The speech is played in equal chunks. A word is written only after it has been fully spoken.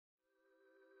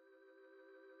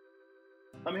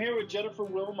I'm here with Jennifer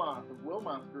Wilmot of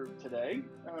Wilmot Group today,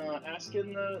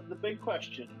 asking the big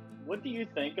question. What do you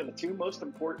think are the two most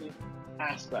important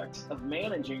aspects of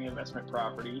managing investment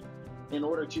property in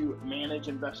order to manage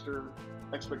investor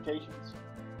expectations?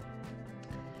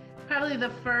 Probably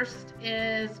the first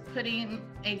is putting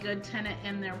a good tenant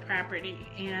in their property.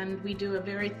 And we do a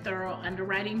very thorough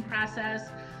underwriting process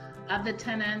of the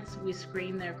tenants. We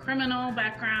screen their criminal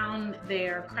background,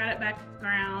 their credit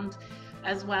background,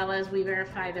 as well as we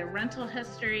verify their rental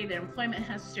history, their employment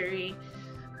history.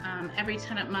 Every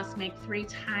tenant must make 3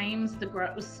 times the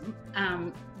gross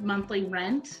monthly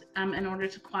rent in order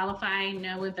to qualify.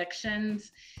 No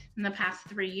evictions in the past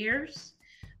 3 years.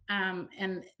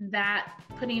 And that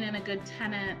putting in a good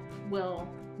tenant will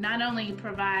not only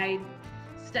provide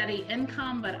steady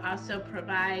income, but also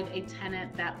provide a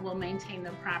tenant that will maintain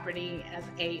the property as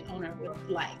a owner would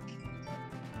like.